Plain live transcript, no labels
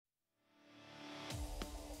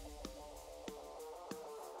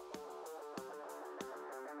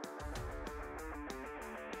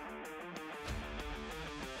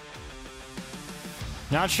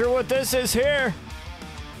Not sure what this is here.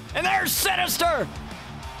 And there's Sinister!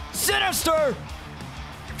 Sinister!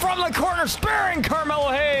 From the corner, spearing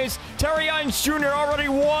Carmelo Hayes. Terry Hines Jr. already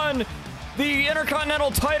won the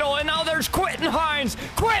Intercontinental title, and now there's Quentin Hines.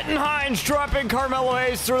 Quentin Hines dropping Carmelo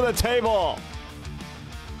Hayes through the table.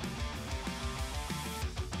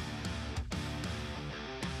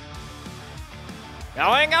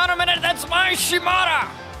 Now hang on a minute, that's Mai Shimada!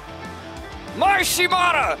 Mai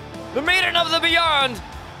Shimada, the Maiden of the Beyond,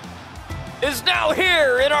 is now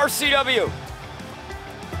here in RCW.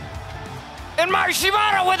 And Mai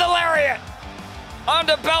Shimada with a lariat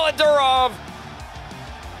onto Bella Durov,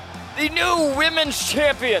 the new women's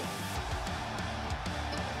champion.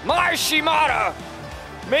 Mai Shimada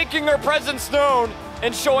making her presence known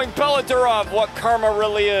and showing Bella Durov what karma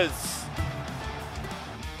really is.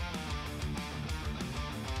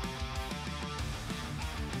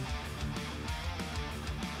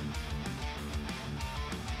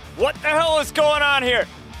 What the hell is going on here?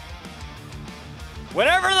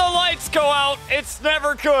 Whenever the lights go out, it's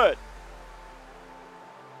never good.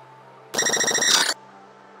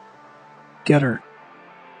 Get her.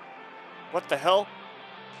 What the hell?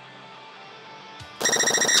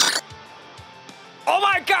 Oh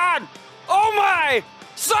my God! Oh my!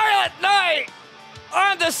 Silent Night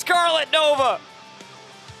on the Scarlet Nova.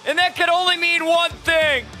 And that can only mean one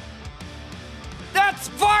thing. That's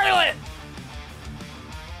Violet!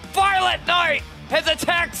 Violet Knight has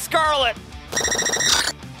attacked Scarlet.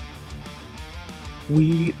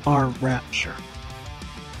 We are Rapture.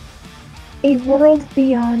 A world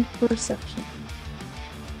beyond perception.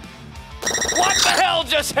 What the hell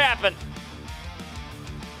just happened?